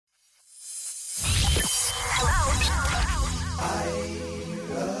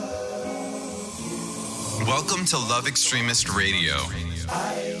Welcome to Love Extremist Radio.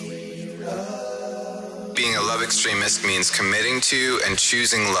 Being a love extremist means committing to and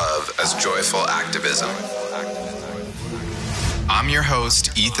choosing love as joyful activism. I'm your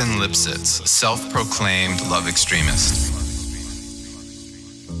host, Ethan Lipsitz, self-proclaimed love extremist.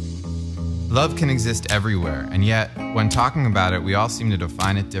 Love can exist everywhere, and yet, when talking about it, we all seem to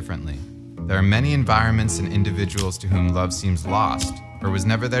define it differently. There are many environments and individuals to whom love seems lost, or was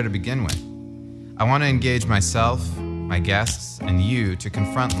never there to begin with. I want to engage myself, my guests, and you to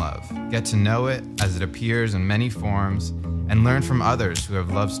confront love, get to know it as it appears in many forms, and learn from others who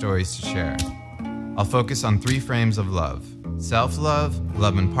have love stories to share. I'll focus on 3 frames of love: self-love,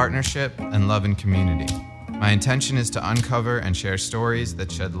 love in partnership, and love in community. My intention is to uncover and share stories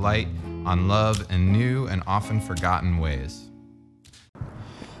that shed light on love in new and often forgotten ways.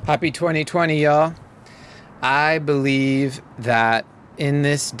 Happy 2020, y'all. I believe that in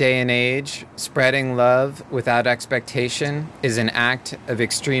this day and age, spreading love without expectation is an act of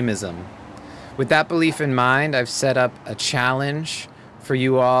extremism. With that belief in mind, I've set up a challenge for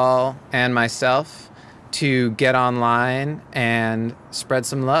you all and myself to get online and spread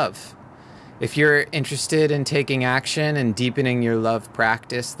some love. If you're interested in taking action and deepening your love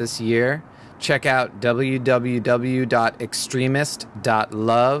practice this year, check out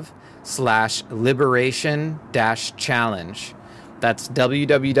www.extremist.love/liberation-challenge. That's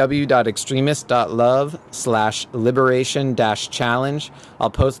www.extremist.love/liberation-challenge. I'll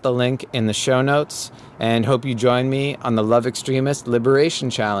post the link in the show notes and hope you join me on the Love Extremist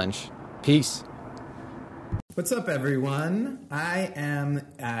Liberation Challenge. Peace. What's up, everyone? I am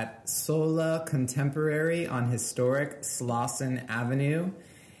at Sola Contemporary on historic Slauson Avenue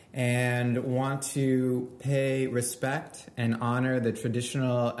and want to pay respect and honor the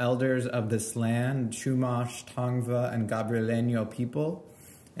traditional elders of this land, Chumash, Tongva, and Gabrieleño people,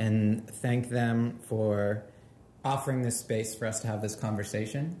 and thank them for offering this space for us to have this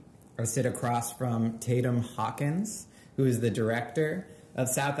conversation. I sit across from Tatum Hawkins, who is the director of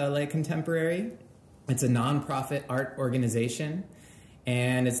South LA Contemporary. It's a nonprofit art organization,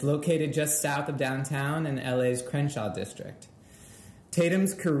 and it's located just south of downtown in LA's Crenshaw district.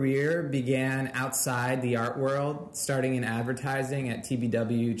 Tatum's career began outside the art world, starting in advertising at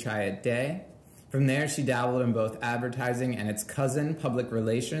TBW Chiat Day. From there, she dabbled in both advertising and its cousin, public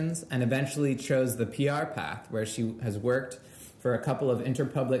relations, and eventually chose the PR path, where she has worked for a couple of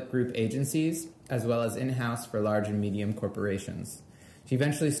interpublic group agencies, as well as in-house for large and medium corporations. She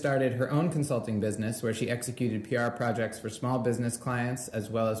eventually started her own consulting business, where she executed PR projects for small business clients, as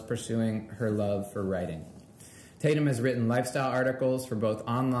well as pursuing her love for writing. Tatum has written lifestyle articles for both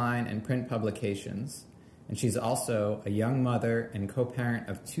online and print publications, and she's also a young mother and co-parent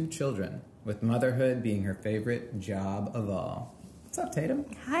of 2 children, with motherhood being her favorite job of all. What's up, Tatum?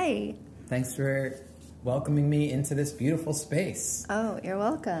 Hi. Thanks for welcoming me into this beautiful space. Oh, you're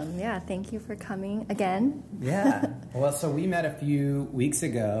welcome. Yeah, thank you for coming again. Yeah. Well, so we met a few weeks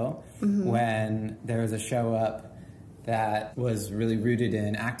ago when there was a show up that was really rooted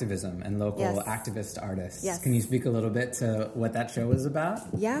in activism and local activist artists. Yes. Can you speak a little bit to what that show was about?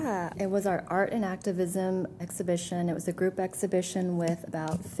 Yeah, it was our art and activism exhibition. It was a group exhibition with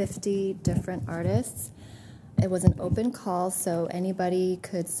about 50 different artists. It was an open call, so anybody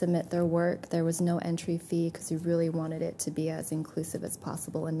could submit their work. There was no entry fee because we really wanted it to be as inclusive as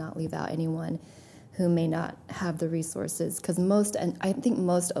possible and not leave out anyone who may not have the resources, because I think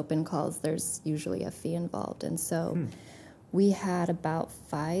most open calls, there's usually a fee involved. And so we had about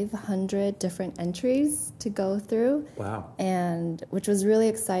 500 different entries to go through. Wow. And which was really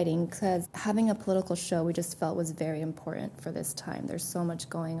exciting, because having a political show we just felt was very important for this time. There's so much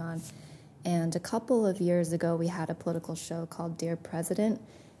going on. And a couple of years ago, we had a political show called Dear President,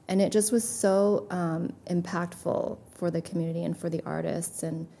 and it just was so impactful for the community and for the artists.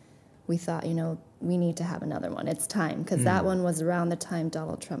 And we thought, we need to have another one. It's time, because that one was around the time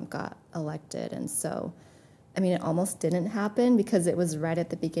Donald Trump got elected. And so, it almost didn't happen because it was right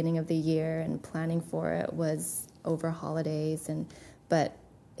at the beginning of the year, and planning for it was over holidays. But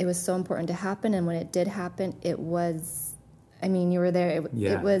it was so important to happen, and when it did happen, it was, you were there.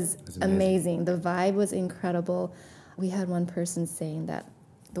 It was amazing. The vibe was incredible. We had one person saying that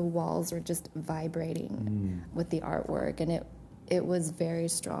the walls were just vibrating with the artwork, and it was very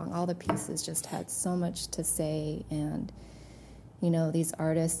strong. All the pieces just had so much to say, and, these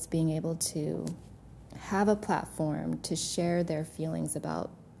artists being able to have a platform to share their feelings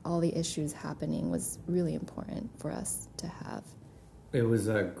about all the issues happening was really important for us to have. It was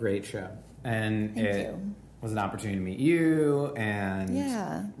a great show, and Thank it you. was an opportunity to meet you, and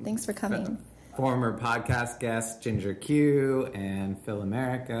Yeah, thanks for coming. former podcast guests Ginger Q and Phil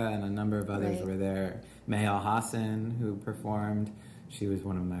America and a number of others Right. were there. Mayal Hassan, who performed. She was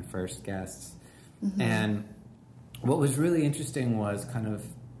one of my first guests. Mm-hmm. And what was really interesting was kind of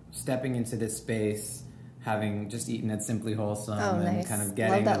stepping into this space, having just eaten at Simply Wholesome, and kind of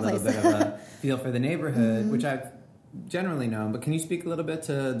getting a little bit of a feel for the neighborhood, which I've generally known. But can you speak a little bit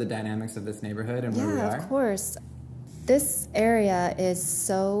to the dynamics of this neighborhood and where we are? Yeah, of course. This area is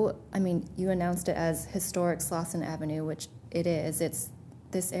so, I mean, you announced it as historic Slauson Avenue, which it is.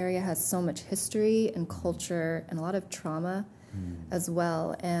 This area has so much history and culture and a lot of trauma as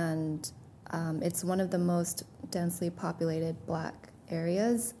well. And it's one of the most densely populated Black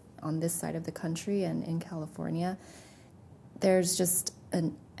areas on this side of the country and in California. There's just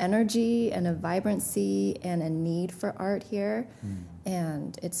an energy and a vibrancy and a need for art here.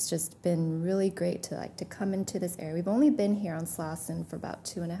 And it's just been really great to come into this area. We've only been here on Slauson for about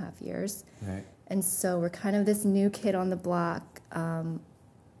 2.5 years. Right. And so we're kind of this new kid on the block,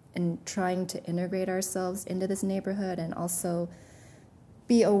 and trying to integrate ourselves into this neighborhood and also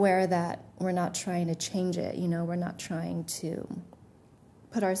be aware that we're not trying to change it. We're not trying to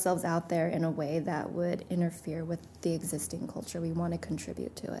put ourselves out there in a way that would interfere with the existing culture. We want to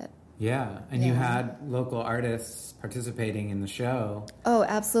contribute to it. Yeah, and you had local artists participating in the show. Oh,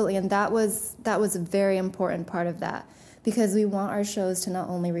 absolutely, and that was a very important part of that, because we want our shows to not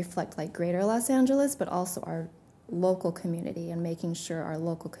only reflect greater Los Angeles, but also our local community, and making sure our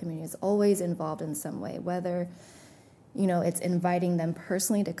local community is always involved in some way, whether it's inviting them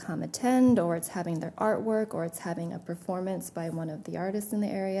personally to come attend, or it's having their artwork, or it's having a performance by one of the artists in the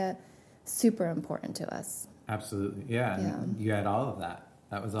area. Super important to us. Absolutely, yeah. And you had all of that.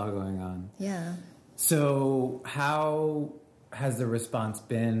 That was all going on. Yeah. So how has the response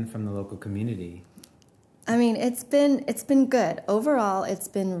been from the local community? I mean, it's been good. Overall, it's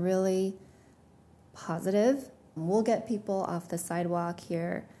been really positive. We'll get people off the sidewalk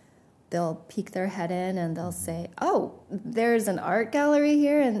here. They'll peek their head in and they'll say, oh, there's an art gallery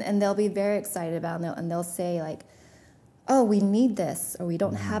here, and they'll be very excited about it. And they'll say, oh, we need this, or we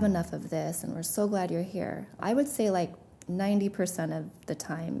don't have enough of this, and we're so glad you're here. I would say 90% of the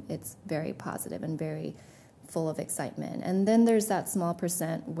time it's very positive and very full of excitement. And then there's that small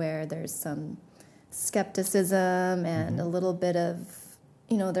percent where there's some skepticism and a little bit of,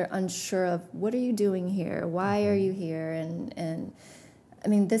 they're unsure of, what are you doing here? Why are you here? And I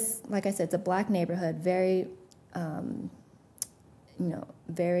mean, this, like I said, it's a Black neighborhood, very,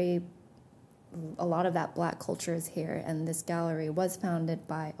 very, a lot of that Black culture is here. And this gallery was founded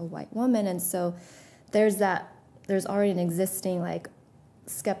by a white woman. And so there's already an existing,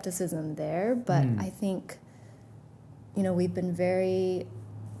 skepticism there. But I think, we've been very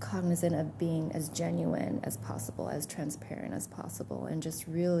cognizant of being as genuine as possible, as transparent as possible, and just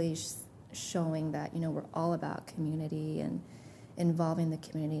really showing that, we're all about community and involving the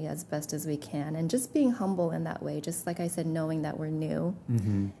community as best as we can, and just being humble in that way, just like I said, knowing that we're new.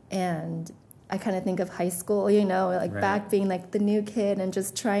 And I kind of think of high school, right. Back being the new kid and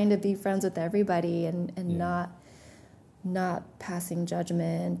just trying to be friends with everybody and not passing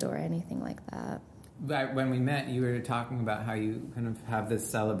judgment or anything like that. When we met, you were talking about how you kind of have this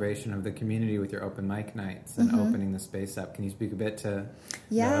celebration of the community with your open mic nights and opening the space up. Can you speak a bit to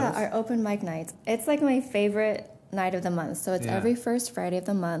those? Our open mic nights. It's my favorite night of the month. So it's every first Friday of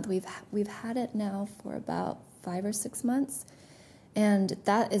the month. We've had it now for about 5 or 6 months. And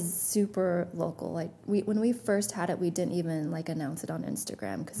that is super local. When we first had it, we didn't even announce it on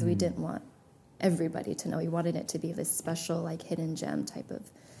Instagram because we didn't want everybody to know. We wanted it to be this special hidden gem type of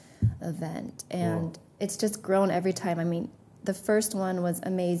event. And it's just grown every time. I mean, the first one was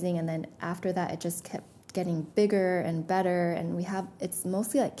amazing, and then after that it just kept getting bigger and better. And it's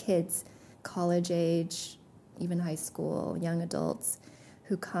mostly kids, college age, even high school, young adults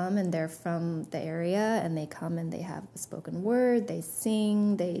who come, and they're from the area, and they come and they have a spoken word, they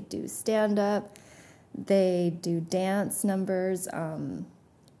sing, they do stand-up, they do dance numbers,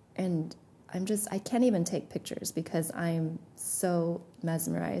 and I can't even take pictures because I'm so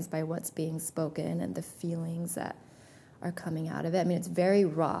mesmerized by what's being spoken and the feelings that are coming out of it. I mean, it's very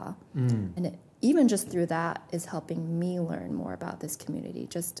raw, and even just through that is helping me learn more about this community,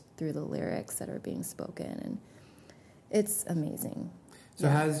 just through the lyrics that are being spoken, and it's amazing. So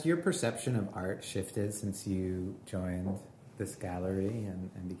has your perception of art shifted since you joined this gallery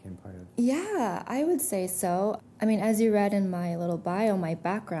and became part of it? Yeah, I would say so. I mean, as you read in my little bio, my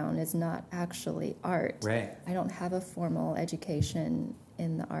background is not actually art. Right. I don't have a formal education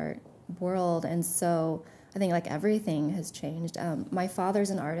in the art world, and so I think everything has changed. My father's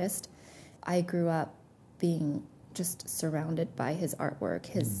an artist. I grew up being just surrounded by his artwork.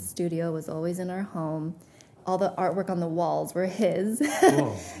 His studio was always in our home. all the artwork on the walls were his.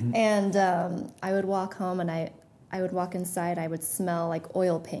 Cool. And I would walk home and I would walk inside, I would smell like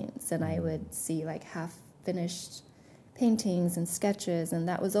oil paints, and I would see like half-finished paintings and sketches, and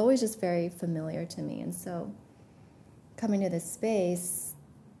that was always just very familiar to me. And so coming to this space,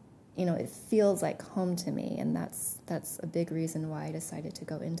 you know, it feels like home to me, and that's a big reason why I decided to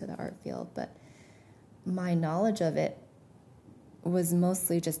go into the art field. But my knowledge of it was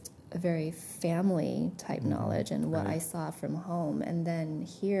mostly just a very family type knowledge and what I saw from home. And then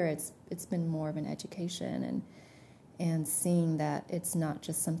here it's been more of an education and seeing that it's not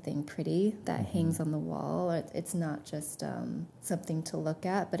just something pretty that hangs on the wall. It's not just something to look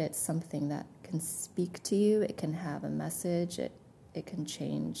at, but it's something that can speak to you. It can have a message. It can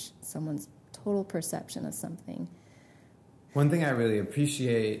change someone's total perception of something. One thing I really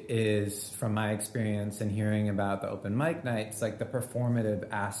appreciate is, from my experience and hearing about the open mic nights, like the performative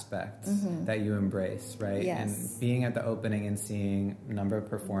aspect that you embrace, right? Yes. And being at the opening and seeing a number of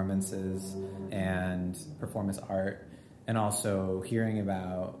performances and performance art, and also hearing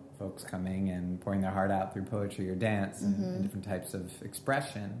about folks coming and pouring their heart out through poetry or dance and different types of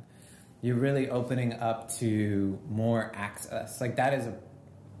expression, you're really opening up to more access. Like, that is a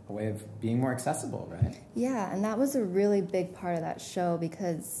way of being more accessible, right? Yeah, and that was a really big part of that show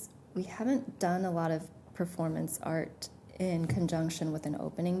because we haven't done a lot of performance art in conjunction with an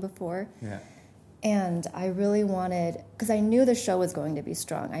opening before. Yeah. And I really wanted, because I knew the show was going to be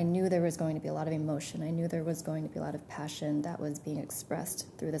strong. I knew there was going to be a lot of emotion. I knew there was going to be a lot of passion that was being expressed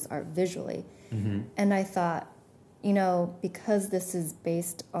through this art visually. And I thought, you know, because this is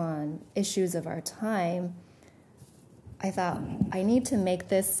based on issues of our time, I thought I need to make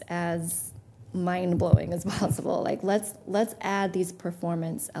this as mind-blowing as possible. Like, let's add these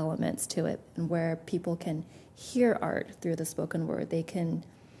performance elements to it, and where people can hear art through the spoken word, they can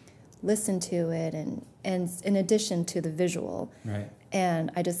listen to it, and in addition to the visual. Right.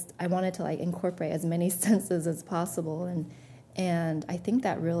 And I wanted to like incorporate as many senses as possible, and I think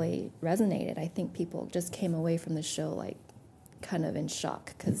that really resonated. I think people just came away from the show like kind of in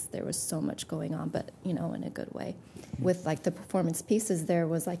shock because there was so much going on, but you know, in a good way. With like the performance pieces, there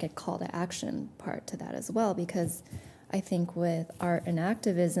was like a call to action part to that as well, because I think with art and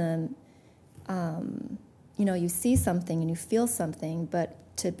activism, you know, you see something and you feel something, but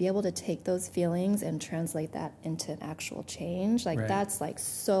to be able to take those feelings and translate that into an actual change, like that's like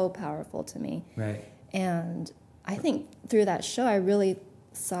so powerful to me. Right. And I think through that show, I really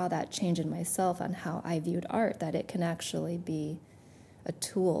saw that change in myself on how I viewed art, that it can actually be a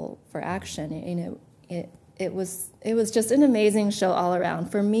tool for action. You know, it was just an amazing show all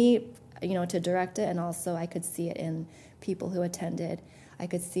around for me, you know, to direct it, and also I could see it in people who attended. I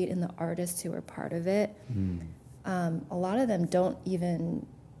could see it in the artists who were part of it. A lot of them don't even,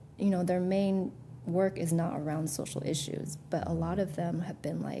 you know, their main work is not around social issues, but a lot of them have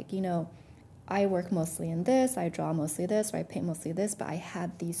been like, you know, I work mostly in this, I draw mostly this, or I paint mostly this, but I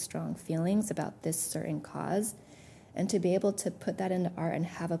had these strong feelings about this certain cause. And to be able to put that into art and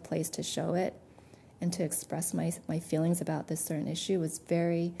have a place to show it and to express my feelings about this certain issue was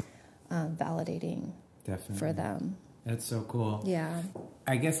very validating. Definitely. For them. That's so cool. Yeah.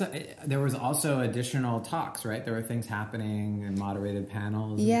 I guess there was also additional talks, right? There were things happening and moderated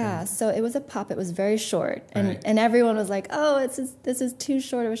panels. Yeah, so it was a pop. It was very short. And Right. and everyone was like, oh, this is too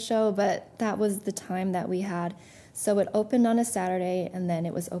short of a show, but that was the time that we had. So it opened on a Saturday, and then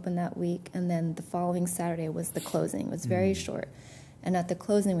it was open that week, and then the following Saturday was the closing. It was very short. And at the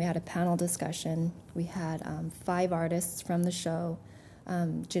closing, we had a panel discussion. We had 5 artists from the show.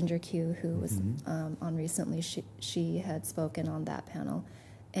 Ginger Q, who was on recently, she had spoken on that panel,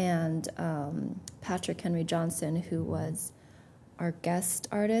 and Patrick Henry Johnson, who was our guest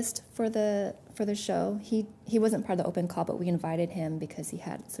artist for the show. He wasn't part of the open call, but we invited him because he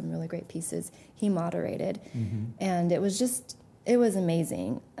had some really great pieces. He moderated, and it was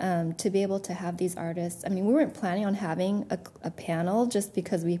amazing to be able to have these artists. I mean, we weren't planning on having a panel just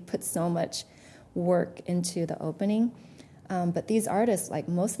because we put so much work into the opening. But these artists, like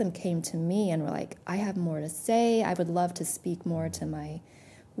most of them came to me and were like, I have more to say. I would love to speak more to my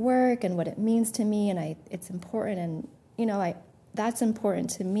work and what it means to me. And it's important. And, you know, that's important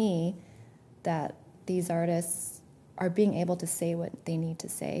to me, that these artists are being able to say what they need to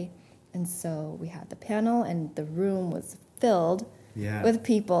say. And so we had the panel, and the room was filled with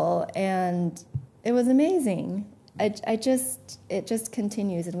people, and it was amazing. It just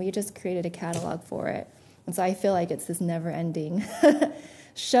continues, and we just created a catalog for it. And so I feel like it's this never-ending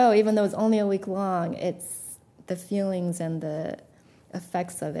show. Even though it's only a week long, it's the feelings and the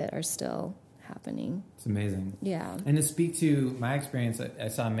effects of it are still happening. It's amazing. Yeah. And to speak to my experience, I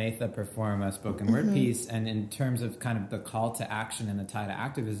saw Maytha perform a spoken word piece, and in terms of kind of the call to action and the tie to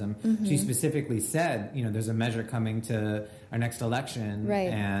activism, she specifically said, there's a measure coming to our next election, right.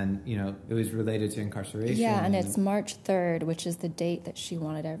 And, it was related to incarceration. Yeah, and it's March 3rd, which is the date that she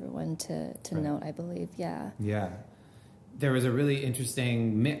wanted everyone to right. note, I believe. Yeah. Yeah. There was a really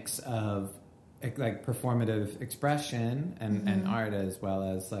interesting mix of like performative expression and art, as well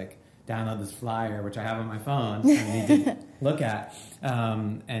as like download this flyer, which I have on my phone and need to look at,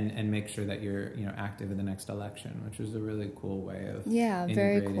 and make sure that you're active in the next election, which was a really cool way of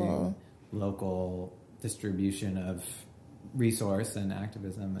very cool local distribution of resource and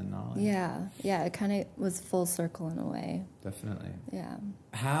activism and knowledge. Yeah, it kind of was full circle in a way. Definitely. Yeah.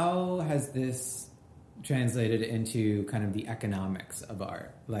 How has this translated into kind of the economics of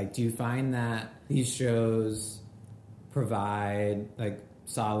art? Like, do you find that these shows provide like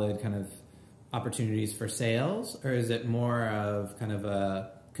solid kind of opportunities for sales, or is it more of kind of a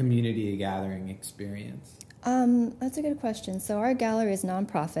community gathering experience? That's a good question. So our gallery is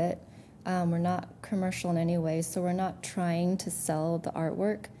nonprofit. We're not commercial in any way, so we're not trying to sell the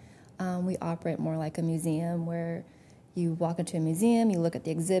artwork. We operate more like a museum, where you walk into a museum, you look at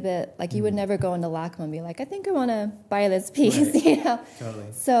the exhibit. Like, you would never go into LACMA and be like, I think I want to buy this piece, right. Totally.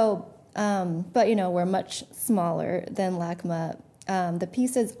 So, but, we're much smaller than LACMA. The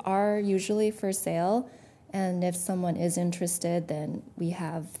pieces are usually for sale, and if someone is interested, then we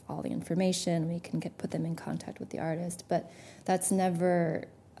have all the information. We can put them in contact with the artist, but that's never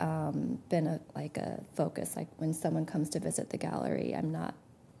been a focus. Like, when someone comes to visit the gallery, I'm not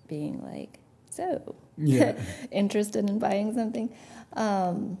being like, so interested in buying something.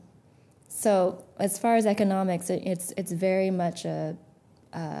 So as far as economics, it's very much a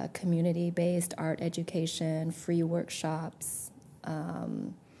community-based art education, free workshops.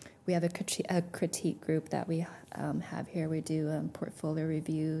 We have a critique group that we have here. We do portfolio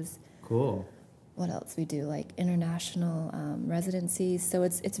reviews. Cool. What else we do? Like international residencies. So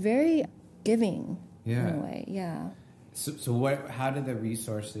it's very giving in a way. Yeah. So what? How did the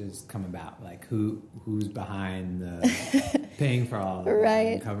resources come about? Like, who's behind the paying for all of that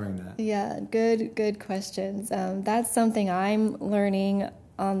and covering that? Yeah, good questions. That's something I'm learning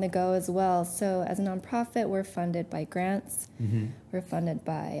on the go as well. So as a nonprofit, we're funded by grants. Mm-hmm. We're funded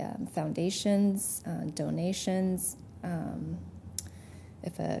by foundations, donations.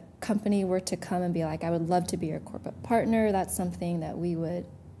 If a company were to come and be like, I would love to be your corporate partner, that's something that we would,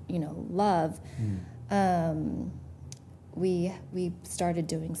 love. We started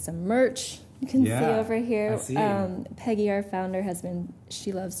doing some merch. You can see over here. Peggy, our founder,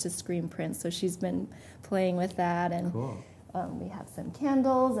 she loves to screen print, so she's been playing with that. And cool. We have some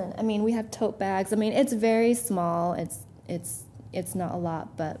candles, and we have tote bags. It's very small. It's not a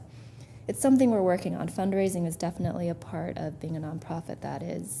lot, but it's something we're working on. Fundraising is definitely a part of being a nonprofit. That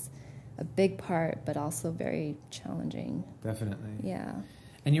is a big part, but also very challenging. Definitely. Yeah.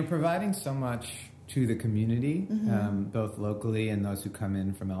 And you're providing so much to the community, both locally and those who come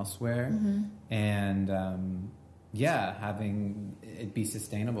in from elsewhere. And having it be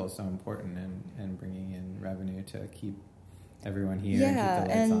sustainable is so important, and bringing in revenue to keep everyone here and keep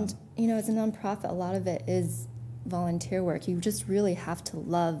the lights on. As a nonprofit, a lot of it is volunteer work. You just really have to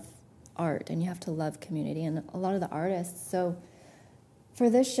love art, and you have to love community, and a lot of the artists. So for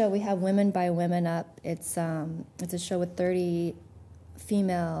this show, we have Women by Women up. It's a show with 30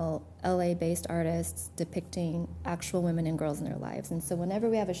 female LA-based artists depicting actual women and girls in their lives. And so whenever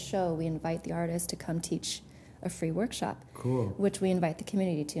we have a show, we invite the artist to come teach a free workshop, which we invite the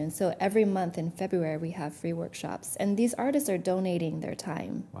community to. And so every month in February, we have free workshops. And these artists are donating their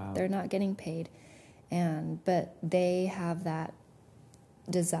time. Wow. They're not getting paid, but they have that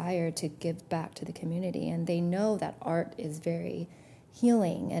desire to give back to the community. And they know that art is very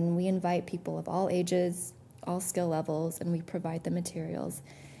healing. And we invite people of all ages, all skill levels, and we provide the materials.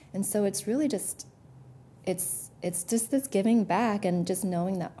 And so it's really just, it's just this giving back, and just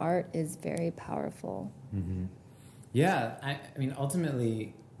knowing that art is very powerful. Mm-hmm. Yeah, I mean,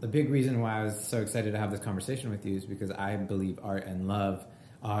 ultimately, the big reason why I was so excited to have this conversation with you is because I believe art and love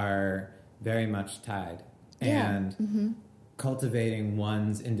are very much tied. Yeah. And cultivating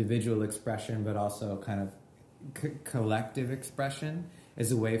one's individual expression, but also kind of collective expression,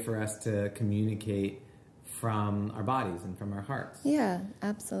 is a way for us to communicate from our bodies and from our hearts. Yeah,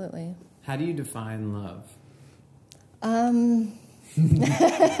 absolutely. How do you define love?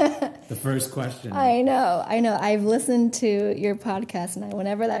 The first question. I know. I've listened to your podcast, and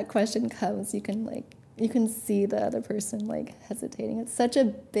whenever that question comes, you can see the other person hesitating. It's such a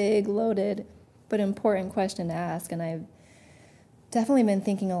big, loaded, but important question to ask, and definitely been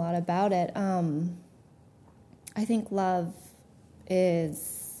thinking a lot about it. I think love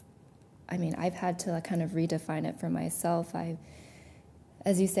is, I've had to kind of redefine it for myself.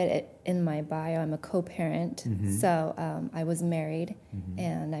 As you said it in my bio, I'm a co-parent. So I was married,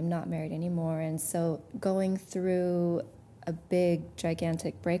 and I'm not married anymore. And so going through a big,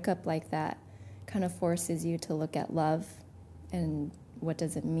 gigantic breakup like that kind of forces you to look at love and what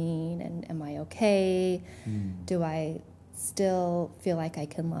does it mean, and am I okay? Do I still feel like I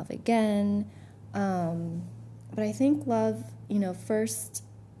can love again? But I think love, first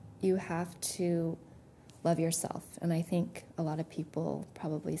you have to love yourself. And I think a lot of people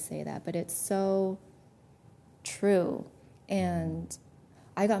probably say that, but it's so true. And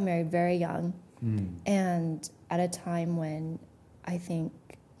I got married very young, and at a time when I think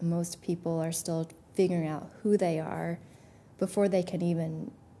most people are still figuring out who they are before they can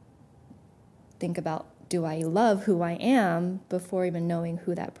even think about, do I love who I am, before even knowing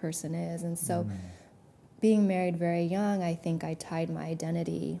who that person is. And so being married very young, I think I tied my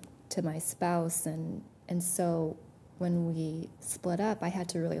identity to my spouse. And so when we split up, I had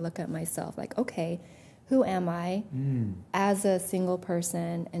to really look at myself like, okay, who am I as a single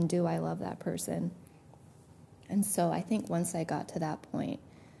person, and do I love that person? And so I think once I got to that point,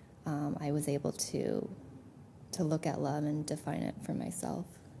 I was able to look at love and define it for myself.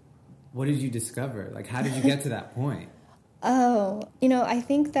 What did you discover? Like, how did you get to that point? I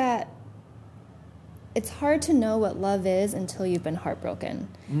think that it's hard to know what love is until you've been heartbroken.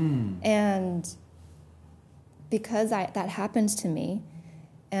 And because that happened to me,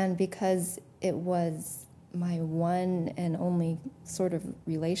 and because it was my one and only sort of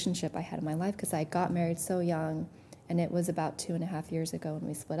relationship I had in my life, because I got married so young, and it was about 2.5 years ago when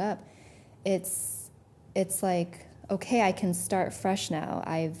we split up, it's like, okay, I can start fresh now.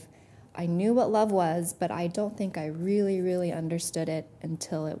 I knew what love was, but I don't think I really, really understood it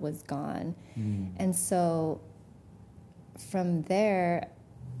until it was gone. And so from there,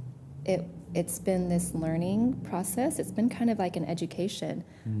 it's been this learning process. It's been kind of like an education.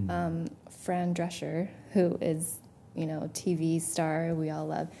 Fran Drescher, who is, TV star we all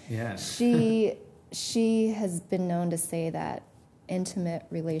love, she has been known to say that intimate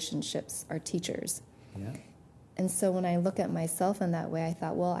relationships are teachers. And so when I look at myself in that way, I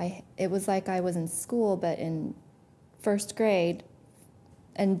thought, well, it was like I was in school, but in first grade,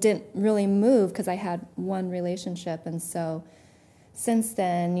 and didn't really move because I had one relationship. And so since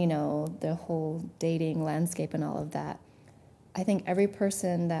then, the whole dating landscape and all of that, I think every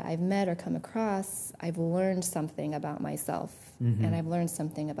person that I've met or come across, I've learned something about myself, and I've learned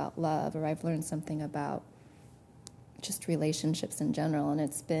something about love, or I've learned something about just relationships in general. And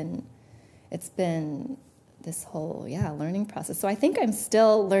it's been this whole, learning process. So I think I'm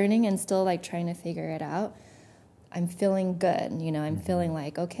still learning and still trying to figure it out. I'm feeling good. I'm feeling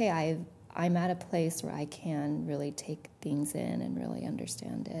like, okay, I'm at a place where I can really take things in and really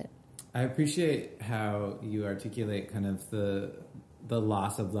understand it. I appreciate how you articulate kind of the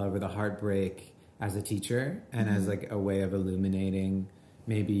loss of love or the heartbreak as a teacher, and as a way of illuminating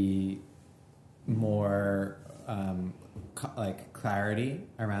maybe more clarity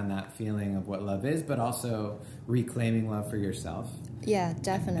around that feeling of what love is, but also reclaiming love for yourself. Yeah,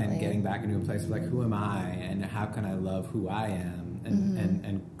 definitely. And getting back into a place of who am I, and how can I love who I am,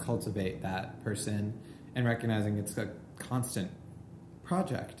 and cultivate that person, and recognizing it's a constant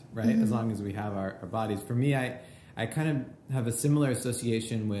project, right? As long as we have our bodies. For me, I kind of have a similar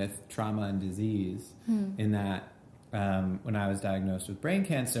association with trauma and disease, in that when I was diagnosed with brain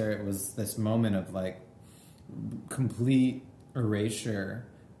cancer, it was this moment of complete erasure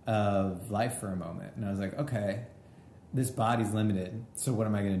of life for a moment. And I was like, okay, this body's limited, so what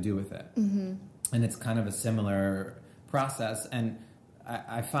am I going to do with it? And it's kind of a similar process. And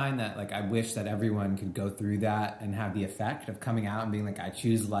I find that I wish that everyone could go through that and have the effect of coming out and being I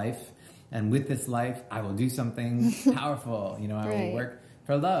choose life, and with this life I will do something powerful. I will work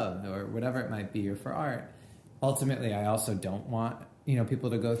for love or whatever it might be, or for art. Ultimately, I also don't want people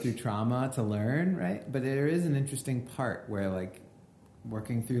to go through trauma to learn, right? But there is an interesting part where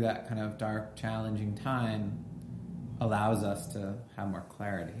working through that kind of dark, challenging time allows us to have more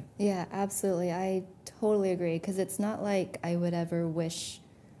clarity. Yeah, absolutely. I totally agree, because it's not like I would ever wish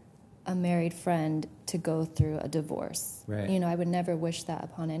a married friend to go through a divorce. Right. I would never wish that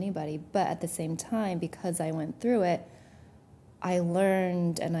upon anybody. But at the same time, because I went through it, I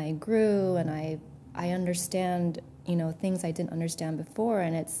learned and I grew, and I understand, things I didn't understand before,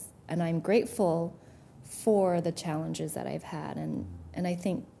 and I'm grateful for the challenges that I've had. And I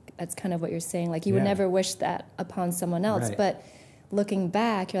think that's kind of what you're saying. You would never wish that upon someone else. Right. But looking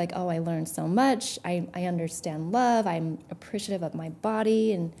back, you're like, oh, I learned so much. I understand love. I'm appreciative of my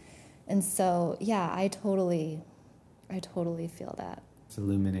body. And so, yeah, I totally feel that. It's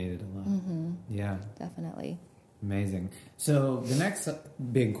illuminated a lot. Mm-hmm. Yeah. Definitely. Amazing. So the next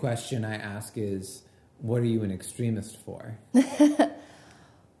big question I ask is, what are you an extremist for?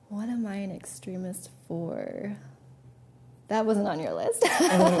 What am I an extremist for? That wasn't on your list.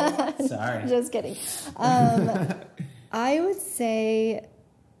 Oh, sorry. Just kidding. I would say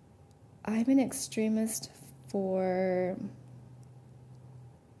I'm an extremist for...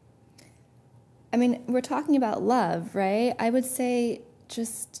 I mean, we're talking about love, right? I would say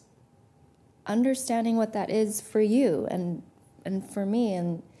just understanding what that is for you and for me.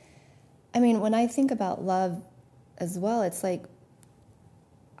 And I mean, when I think about love as well, it's like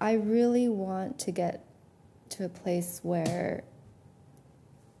I really want to get to a place where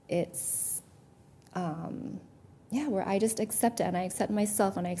it's, where I just accept it and I accept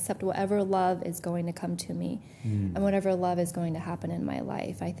myself and I accept whatever love is going to come to me and whatever love is going to happen in my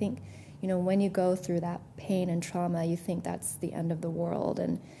life. I think, when you go through that pain and trauma, you think that's the end of the world.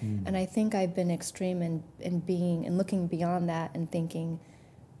 And I think I've been extreme in being and looking beyond that and thinking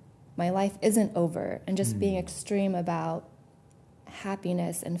my life isn't over and just being extreme about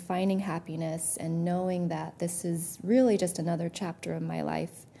happiness and finding happiness and knowing that this is really just another chapter of my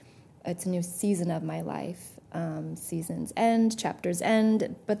life. It's a new season of my life. Seasons end, chapters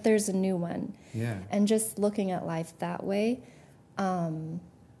end, but there's a new one. Yeah. And just looking at life that way.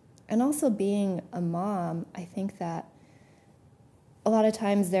 And also being a mom, I think that a lot of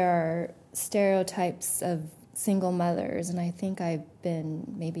times there are stereotypes of single mothers, and I think I've been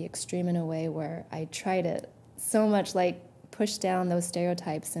maybe extreme in a way where I try to so much like push down those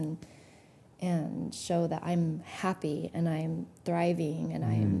stereotypes and show that I'm happy and I'm thriving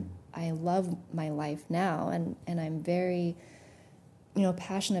and I love my life now and I'm very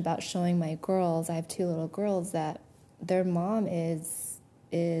passionate about showing my girls. I have 2 little girls that their mom is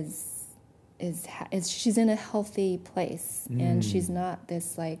she's in a healthy place and she's not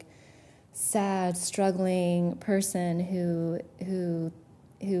this like sad, struggling person who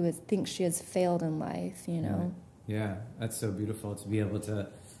thinks she has failed in life, Yeah, that's so beautiful to be able to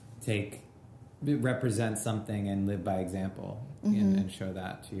represent something and live by example and show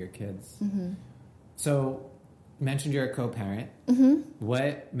that to your kids. So, you mentioned you're a co-parent.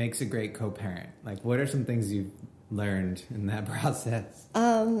 What makes a great co-parent? Like, what are some things you've learned in that process?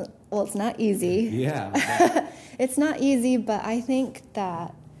 Well, it's not easy. Yeah. It's not easy, but I think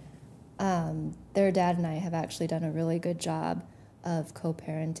that their dad and I have actually done a really good job of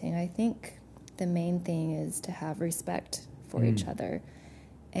co-parenting. I think the main thing is to have respect for each other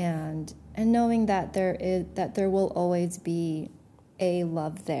and knowing that there will always be a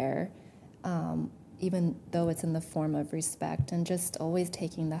love there, even though it's in the form of respect, and just always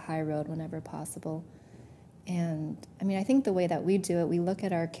taking the high road whenever possible. And I mean, I think the way that we do it, we look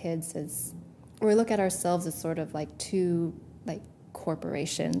at our kids or we look at ourselves as sort of like 2 like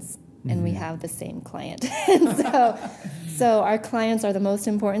corporations, and we have the same client. so our clients are the most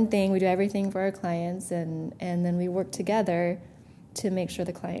important thing. We do everything for our clients, and then we work together to make sure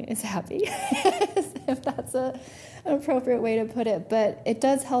the client is happy, if that's an appropriate way to put it. But it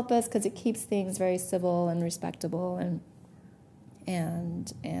does help us because it keeps things very civil and respectable, and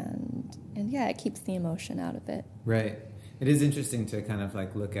yeah, it keeps the emotion out of it. Right. It is interesting to kind of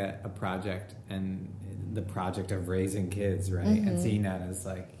like look at a project and the project of raising kids, right? And seeing that as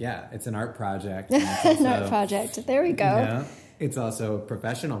like, yeah, it's an art project. And it's also, an art project. There we go. It's also a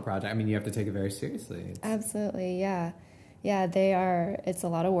professional project. I mean, you have to take it very seriously. Absolutely, yeah. Yeah, they are. It's a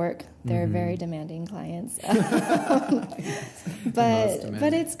lot of work. They're very demanding clients. But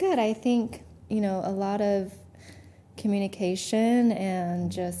it's good. I think, a lot of communication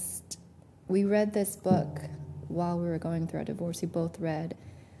and just, we read this book while we were going through our divorce. We both read,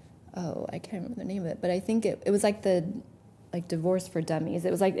 I can't remember the name of it, but I think it was like the Divorce for Dummies.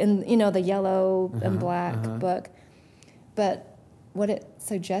 It was like in, the yellow and black book. But what it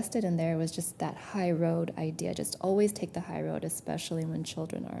suggested in there was just that high road idea. Just always take the high road, especially when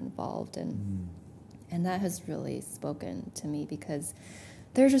children are involved. And that has really spoken to me because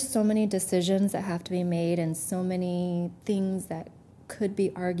there's just so many decisions that have to be made and so many things that could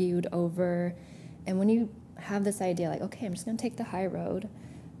be argued over. And when you have this idea like, okay, I'm just going to take the high road,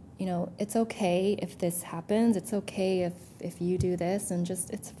 it's okay if this happens. It's okay if you do this, and just,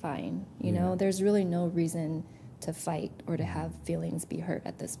 it's fine. There's really no reason to fight or to have feelings be hurt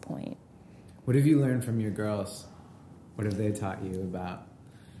at this point. What have you learned from your girls? What have they taught you about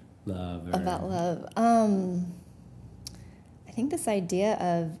love? About love? I think this idea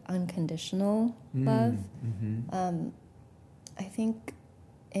of unconditional love. I think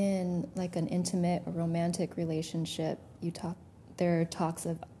in like an intimate or romantic relationship, there are talks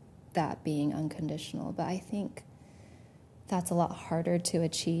of that being unconditional, but I think that's a lot harder to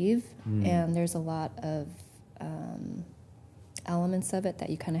achieve, and there's a lot of elements of it that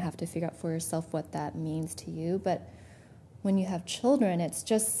you kind of have to figure out for yourself what that means to you. But when you have children, it's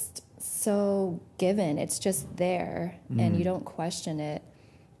just so given, it's just there, and you don't question it,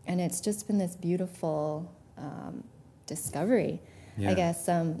 and it's just been this beautiful discovery. I guess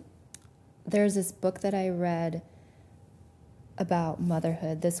there's this book that I read about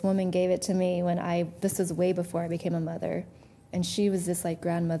motherhood. This woman gave it to me this was way before I became a mother, and she was this like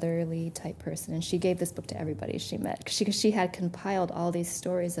grandmotherly type person, and she gave this book to everybody she met because she had compiled all these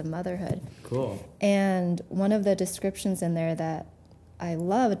stories of motherhood. Cool. And one of the descriptions in there that I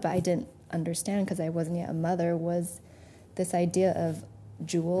loved, but I didn't understand because I wasn't yet a mother, was this idea of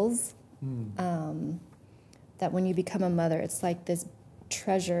jewels. That when you become a mother, it's like this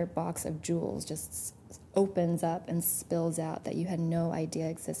treasure box of jewels just opens up and spills out that you had no idea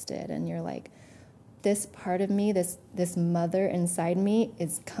existed. And you're like, this part of me, this mother inside me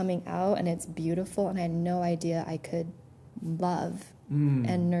is coming out, and it's beautiful, and I had no idea I could love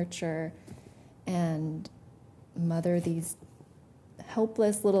and nurture and mother these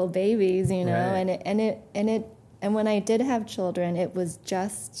helpless little babies, you know. Right. And when I did have children, it was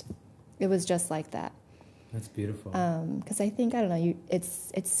just like that. That's beautiful. Because I think, I don't know,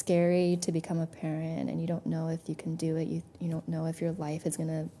 it's scary to become a parent, and you don't know if you can do it. You don't know if your life is going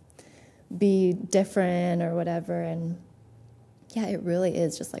to be different or whatever. And yeah, it really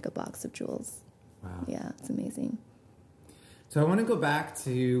is just like a box of jewels. Wow. Yeah, it's amazing. So I want to go back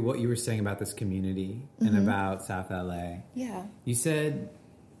to what you were saying about this community and about South LA. Yeah. You said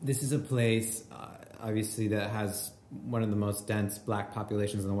this is a place, obviously, that has one of the most dense Black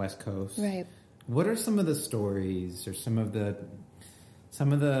populations on the West Coast. Right. What are some of the stories or some of the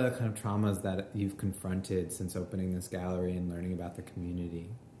kind of traumas that you've confronted since opening this gallery and learning about the community?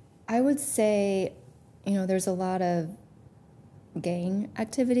 I would say, there's a lot of gang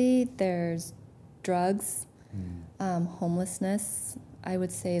activity. There's drugs, homelessness. I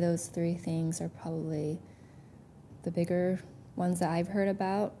would say those three things are probably the bigger ones that I've heard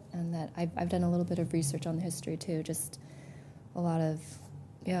about, and that I've done a little bit of research on the history too. Just a lot of,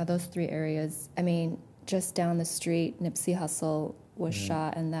 those three areas. I mean, just down the street, Nipsey Hussle was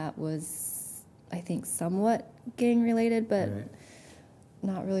shot, and that was, I think, somewhat gang related, but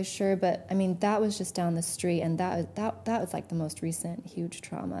not really sure. But I mean, that was just down the street, and that was like the most recent huge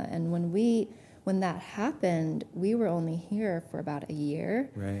trauma. And when that happened, we were only here for about a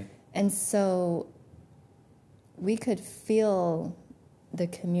year, right? And so we could feel the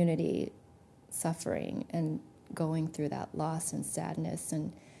community suffering and going through that loss and sadness,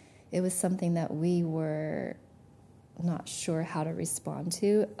 and it was something that we were not sure how to respond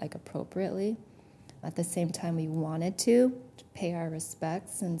to, like, appropriately. At the same time, we wanted to pay our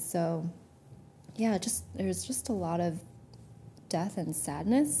respects, and so there's just a lot of death and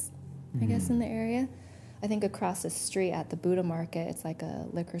sadness, I guess, in the area. I think across the street at the Buddha Market, it's like a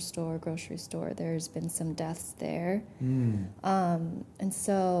liquor store, grocery store. There's been some deaths there, and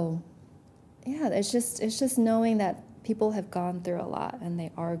so it's just knowing that people have gone through a lot, and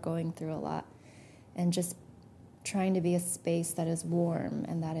they are going through a lot, and just trying to be a space that is warm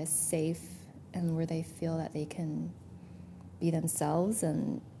and that is safe, and where they feel that they can be themselves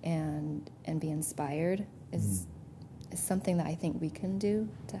and be inspired is something that I think we can do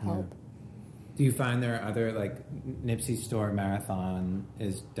to help. Yeah. Do you find there are other, like, Nipsey Store Marathon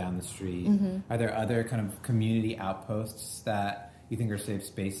is down the street? Are there other kind of community outposts that you think are safe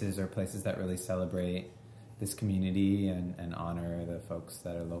spaces or places that really celebrate this community and honor the folks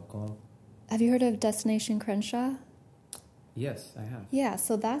that are local? Have you heard of Destination Crenshaw? Yes, I have. Yeah,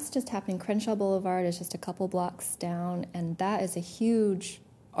 so that's just happening. Crenshaw Boulevard is just a couple blocks down, and that is a huge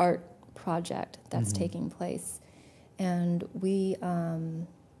art project that's taking place. And we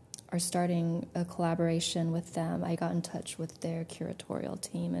are starting a collaboration with them. I got in touch with their curatorial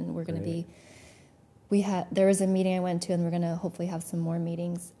team, and we're going to be... There was a meeting I went to, and we're going to hopefully have some more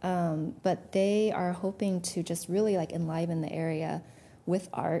meetings. But they are hoping to just really, like, enliven the area with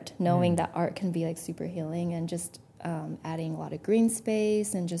art, knowing that art can be, like, super healing, and just adding a lot of green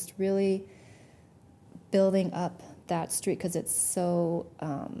space and just really building up that street, because it's so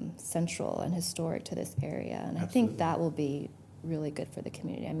central and historic to this area. And I think that will be really good for the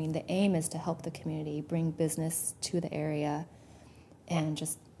community. I mean, the aim is to help the community, bring business to the area, and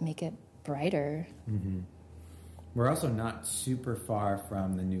just make it brighter. We're also not super far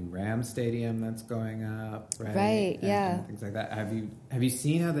from the new Ram Stadium that's going up, right? Right, yeah. And things like that. Have you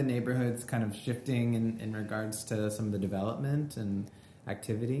seen how the neighborhood's kind of shifting in regards to some of the development and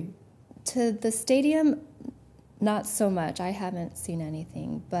activity? To the stadium, not so much. I haven't seen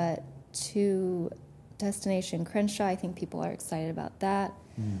anything. But to Destination Crenshaw, I think people are excited about that.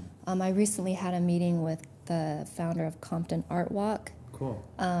 I recently had a meeting with the founder of Compton Art Walk. Cool.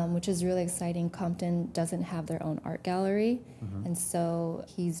 Which is really exciting. Compton doesn't have their own art gallery, and so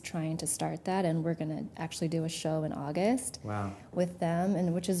he's trying to start that, and we're going to actually do a show in August with them,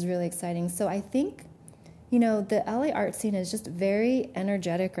 and which is really exciting. So I think, the LA art scene is just very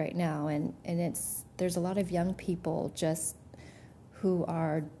energetic right now, and there's a lot of young people just who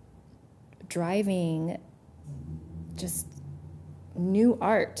are driving just new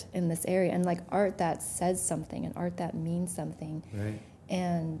art in this area, and like art that says something and art that means something. Right.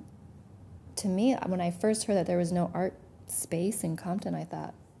 And to me, when I first heard that there was no art space in Compton, I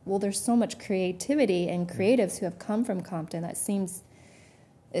thought, well, there's so much creativity and creatives who have come from Compton. It seems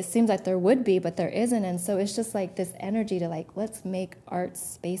like there would be, but there isn't. And so it's just like this energy to like, let's make art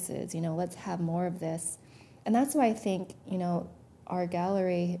spaces, let's have more of this. And that's why I think, our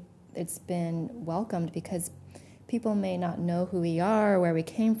gallery, it's been welcomed, because people may not know who we are or where we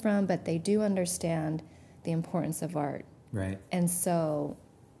came from, but they do understand the importance of art. Right. And so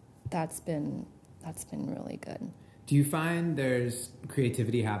that's been really good. Do you find there's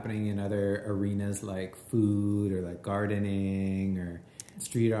creativity happening in other arenas like food or like gardening or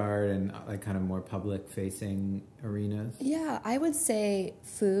street art and like kind of more public facing arenas? Yeah, I would say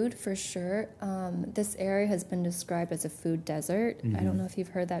food for sure. This area has been described as a food desert. I don't know if you've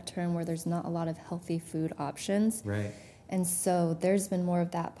heard that term, where there's not a lot of healthy food options. Right. And so there's been more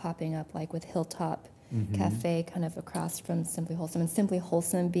of that popping up, like with Hilltop Cafe kind of across from Simply Wholesome, and Simply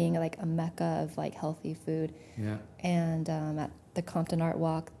Wholesome being like a mecca of like healthy food. Yeah. And at the Compton Art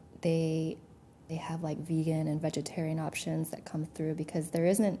Walk, they have like vegan and vegetarian options that come through, because there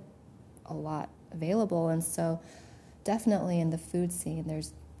isn't a lot available. And so definitely in the food scene,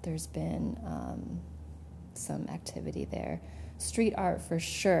 there's been some activity there. Street art for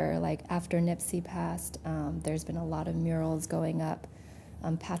sure, like after Nipsey passed, there's been a lot of murals going up.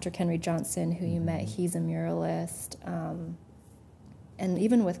 Patrick Henry Johnson, who you met, he's a muralist. And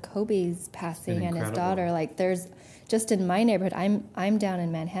even with Kobe's passing and his daughter, like there's just in my neighborhood, I'm down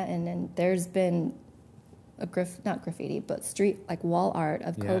in Manhattan, and there's been not graffiti, but street like wall art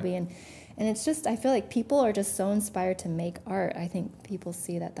of Kobe, and it's just, I feel like people are just so inspired to make art. I think people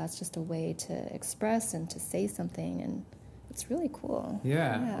see that that's just a way to express and to say something, and it's really cool.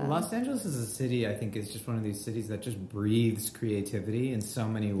 Yeah. Los Angeles is a city, I think, is just one of these cities that just breathes creativity in so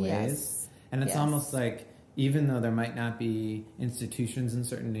many ways. Yes. And it's almost like, even though there might not be institutions in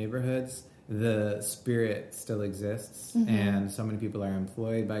certain neighborhoods, the spirit still exists, and so many people are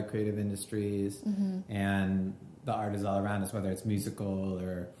employed by creative industries, and the art is all around us, whether it's musical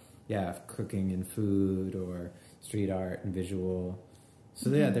or, cooking and food, or street art and visual. So,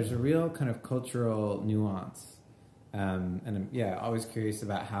 there's a real kind of cultural nuance. And I'm always curious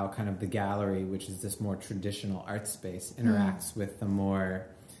about how kind of the gallery, which is this more traditional art space, interacts with the more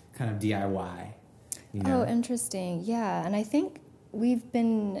kind of DIY. Oh, interesting. Yeah, and I think we've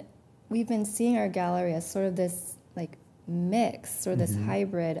been seeing our gallery as sort of this like mix, sort of this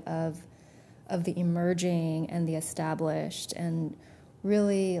hybrid of the emerging and the established, and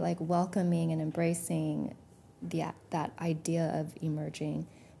really like welcoming and embracing that idea of emerging,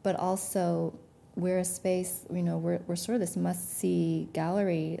 but also we're a space, we're sort of this must-see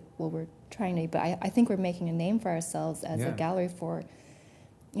gallery. Well, we're trying to, but I think we're making a name for ourselves as a gallery for,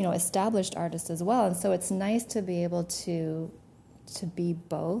 established artists as well. And so it's nice to be able to be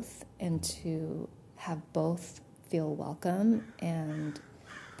both, and to have both feel welcome and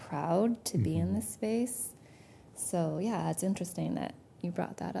proud to be in this space. So, it's interesting that you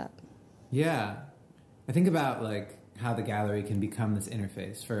brought that up. Yeah. I think about, like, how the gallery can become this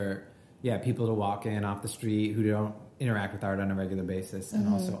interface for people to walk in off the street who don't interact with art on a regular basis,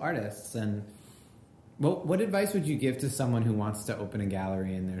 and also artists. And what advice would you give to someone who wants to open a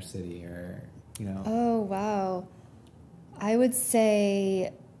gallery in their city, or, Oh, wow. I would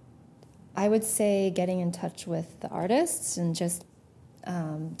say getting in touch with the artists, and just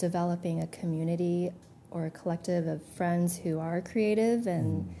developing a community or a collective of friends who are creative,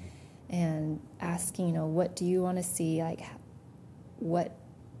 and asking, what do you want to see? Like,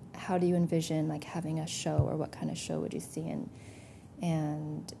 how do you envision like having a show, or what kind of show would you see?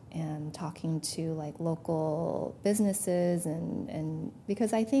 And talking to like local businesses, and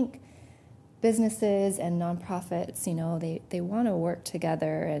because I think businesses and nonprofits, they want to work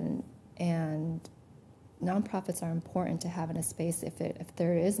together, and nonprofits are important to have in a space if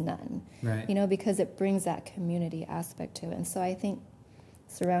there is none, right. Because it brings that community aspect to it. And so I think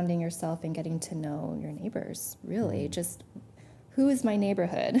surrounding yourself and getting to know your neighbors, really, just who is my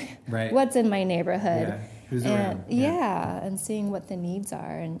neighborhood? Right. What's in my neighborhood? Yeah. Who's and, around? And seeing what the needs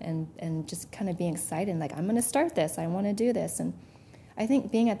are and just kind of being excited, like, I'm going to start this, I want to do this. And I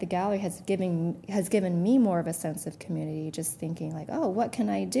think being at the gallery has given me more of a sense of community, just thinking like, oh, what can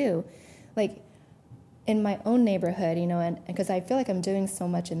I do? Like, in my own neighborhood, and because I feel like I'm doing so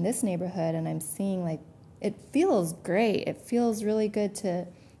much in this neighborhood, and I'm seeing, like, it feels great. It feels really good to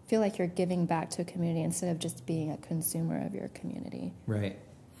feel like you're giving back to a community instead of just being a consumer of your community. Right.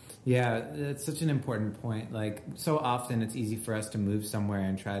 Yeah, it's such an important point. Like, so often it's easy for us to move somewhere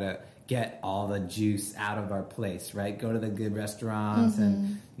and try to get all the juice out of our place, right? Go to the good restaurants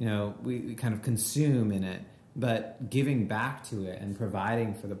and, we kind of consume in it. But giving back to it and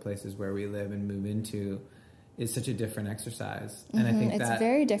providing for the places where we live and move into is such a different exercise. And I think it's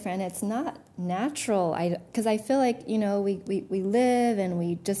very different. It's not natural. Because I feel like, we live and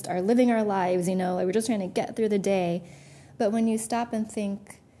we just are living our lives, we're just trying to get through the day. But when you stop and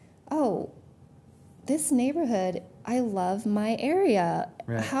think, oh, this neighborhood, I love my area.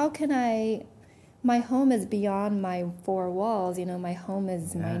 Right. How can my home is beyond my four walls, my home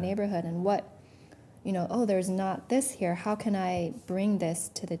is my neighborhood, and what, there's not this here. How can I bring this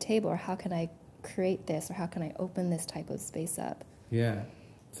to the table, or how can I create this, or how can I open this type of space up? Yeah.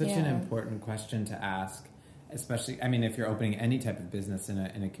 Such an important question to ask, especially, if you're opening any type of business in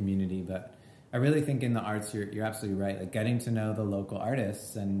a community, but I really think in the arts, you're absolutely right. Like, getting to know the local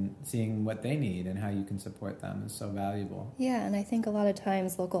artists and seeing what they need and how you can support them is so valuable. Yeah, and I think a lot of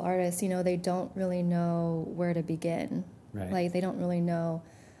times local artists, they don't really know where to begin. Right. Like, they don't really know,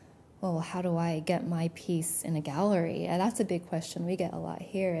 well, how do I get my piece in a gallery? And that's a big question we get a lot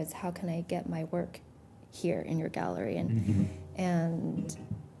here, is how can I get my work here in your gallery? And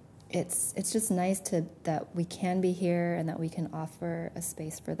it's just nice that we can be here and that we can offer a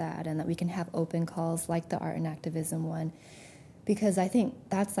space for that, and that we can have open calls like the Art and Activism one, because I think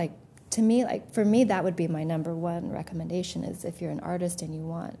that's, like, to me, like, for me, that would be my number one recommendation, is if you're an artist and you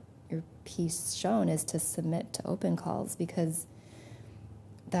want your piece shown, is to submit to open calls, because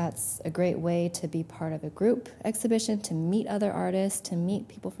that's a great way to be part of a group exhibition, to meet other artists, to meet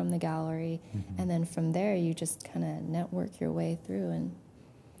people from the gallery, and then from there you just kind of network your way through. And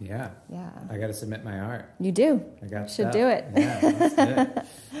yeah. I got to submit my art. You do. I got Should do it. Yeah, let's do it.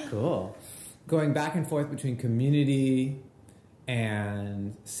 Cool. Going back and forth between community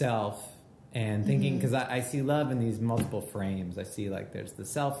and self, and thinking, because I see love in these multiple frames. I see, like, there's the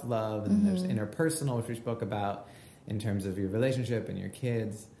self-love, and there's interpersonal, which we spoke about in terms of your relationship and your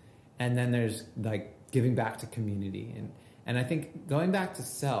kids. And then there's, like, giving back to community. And I think going back to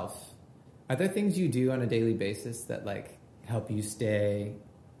self, are there things you do on a daily basis that, like, help you stay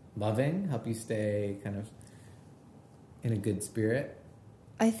loving, help you stay kind of in a good spirit?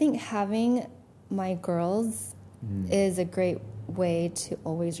 I think having my girls is a great way to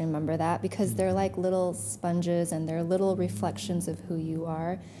always remember that, because they're like little sponges and they're little reflections of who you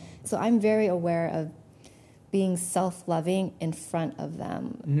are. So I'm very aware of being self-loving in front of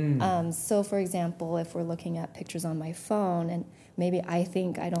them. So, for example, if we're looking at pictures on my phone and maybe I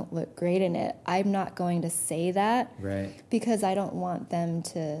think I don't look great in it, I'm not going to say that, right? Because I don't want them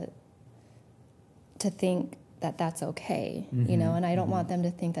to think that that's okay, and I don't want them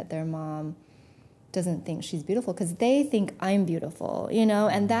to think that their mom doesn't think she's beautiful, because they think I'm beautiful,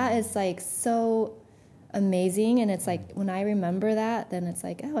 and that is, like, so amazing. And it's like, when I remember that, then it's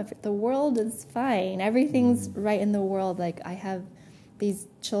like, oh, the world is fine, everything's right in the world. Like, I have these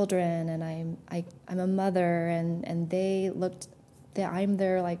children, and I'm a mother, and I'm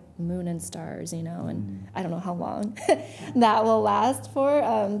their, like, moon and stars, and I don't know how long that will last for.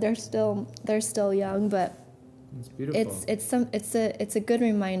 They're still young, but it's beautiful. It's a good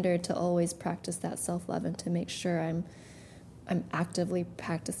reminder to always practice that self-love, and to make sure I'm actively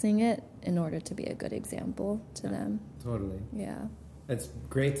practicing it in order to be a good example to them. Totally. Yeah. It's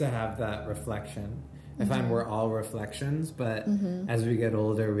great to have that reflection. I find we're all reflections, but as we get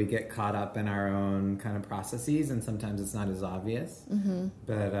older, we get caught up in our own kind of processes, and sometimes it's not as obvious.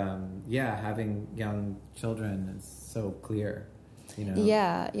 But having young children is so clear,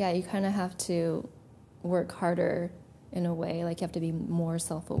 Yeah, you kind of have to work harder in a way. Like, you have to be more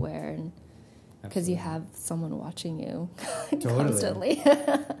self-aware, and because you have someone watching you constantly.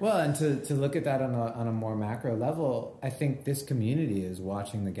 Well, and to look at that on a more macro level, I think this community is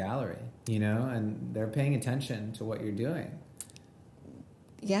watching the gallery, and they're paying attention to what you're doing.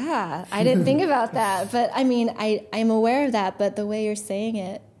 Yeah, I didn't think about that, but I'm aware of that. But the way you're saying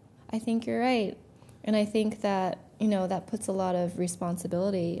it, I think you're right. And I think that, that puts a lot of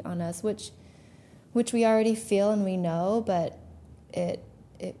responsibility on us, which we already feel and we know, but it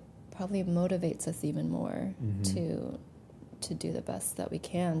probably motivates us even more to do the best that we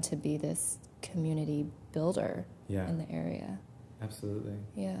can to be this community builder in the area. Absolutely.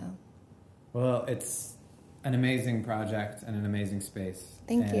 Yeah. Well, it's an amazing project and an amazing space.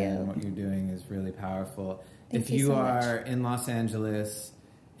 Thank you. And what you're doing is really powerful. Thank if you you so are much. in Los Angeles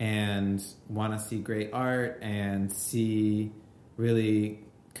and want to see great art and see really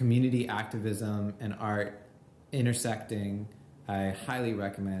community activism and art intersecting, I highly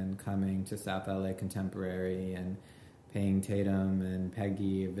recommend coming to South LA Contemporary and paying Tatum and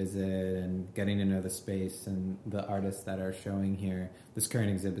Peggy a visit and getting to know the space and the artists that are showing here. This current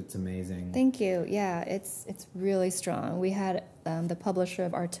exhibit's amazing. Thank you. Yeah, it's really strong. We had the publisher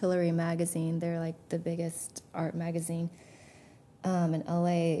of Artillery magazine, they're like the biggest art magazine in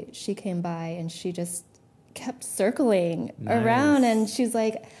LA. She came by and she just kept circling around, and she's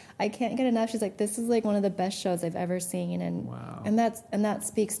like, I can't get enough. She's like, this is like one of the best shows I've ever seen, and Wow. and that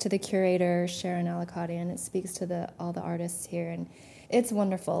speaks to the curator Sharon Alicante, and it speaks to all the artists here, and it's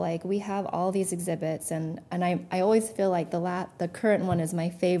wonderful. Like, we have all these exhibits, and I always feel like the current one is my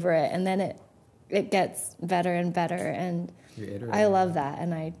favorite, and then it gets better and better, and I love that,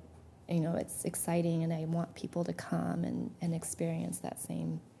 and it's exciting, and I want people to come and experience that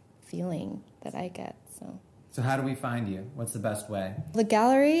same feeling that I get. So how do we find you? What's the best way? The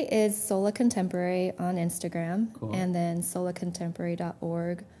gallery is Sola Contemporary on Instagram, Cool. and then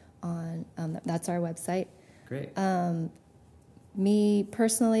solacontemporary.org on that's our website. Great. Me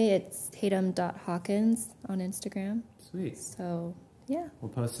personally, it's tatum.hawkins on Instagram. Sweet. So yeah, We'll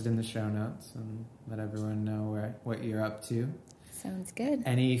post it in the show notes and let everyone know what you're up to. sounds good.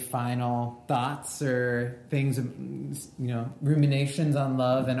 Any final thoughts or things, ruminations on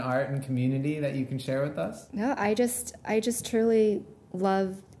love and art and community that you can share with us? No, I just truly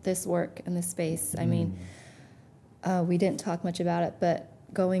love this work and this space. I mean, we didn't talk much about it, but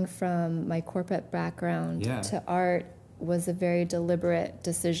going from my corporate background to art was a very deliberate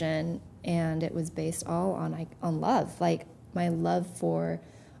decision, and it was based all on love. Like, my love for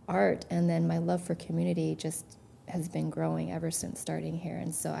art and then my love for community just has been growing ever since starting here.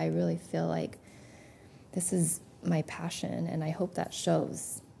 And so I really feel like this is my passion, and I hope that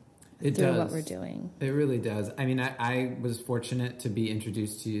shows through what we're doing. It really does. I mean, I was fortunate to be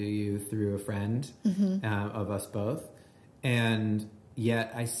introduced to you through a friend of us both, and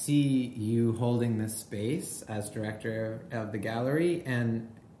yet I see you holding this space as director of the gallery, and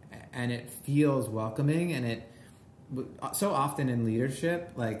it feels welcoming, and it so often in leadership,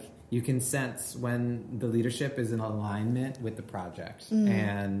 like, you can sense when the leadership is in alignment with the project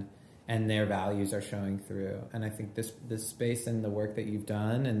and their values are showing through. And I think this space and the work that you've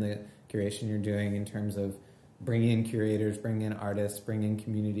done and the curation you're doing in terms of bringing in curators, bringing in artists, bringing in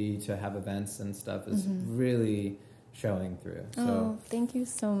community to have events and stuff is really showing through. So Thank you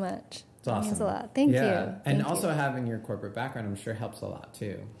so much. it's awesome. It means a lot. Thank you. And Thank also you. having your corporate background, I'm sure, helps a lot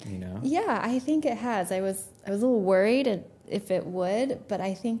too, Yeah, I think it has. I was a little worried if it would, but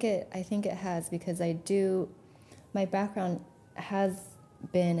I think it has, because my background has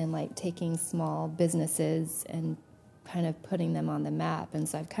been in like taking small businesses and kind of putting them on the map, and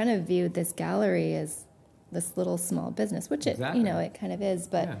so I've kind of viewed this gallery as this little small business, which it kind of is,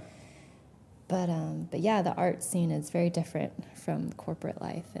 but yeah, the art scene is very different from corporate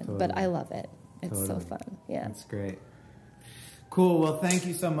life, but I love it. It's so fun. Yeah, That's great. Cool. Well, thank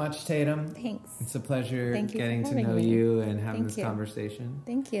you so much, Tatum. Thanks. It's a pleasure Thank you getting for to having know me. you and having Thank this you. conversation.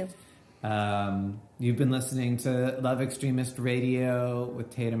 Thank you. You've been listening to Love Extremist Radio with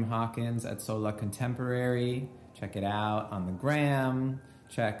Tatum Hawkins at Sola Contemporary. Check it out on the gram.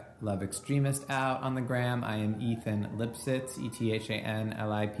 Check Love Extremist out on the gram. I am Ethan Lipsitz,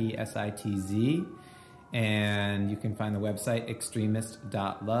 ETHANLIPSITZ. And you can find the website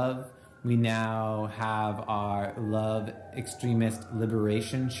extremist.love. We now have our Love Extremist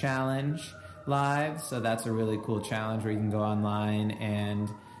Liberation Challenge live. So that's a really cool challenge where you can go online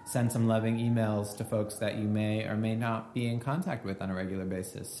and send some loving emails to folks that you may or may not be in contact with on a regular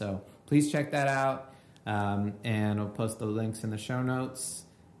basis. So please check that out. And we'll post the links in the show notes.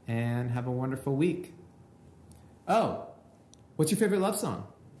 And have a wonderful week. Oh, what's your favorite love song?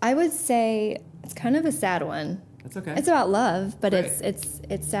 I would say it's kind of a sad one. That's okay. It's about love, but Right.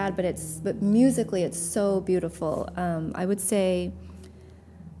 it's sad, but musically it's so beautiful. I would say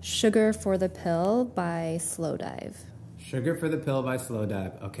 "Sugar for the Pill" by Slowdive. Sugar for the Pill by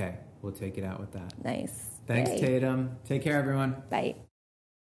Slowdive. Okay, we'll take it out with that. Nice. Thanks, Yay. Tatum. Take care, everyone. Bye.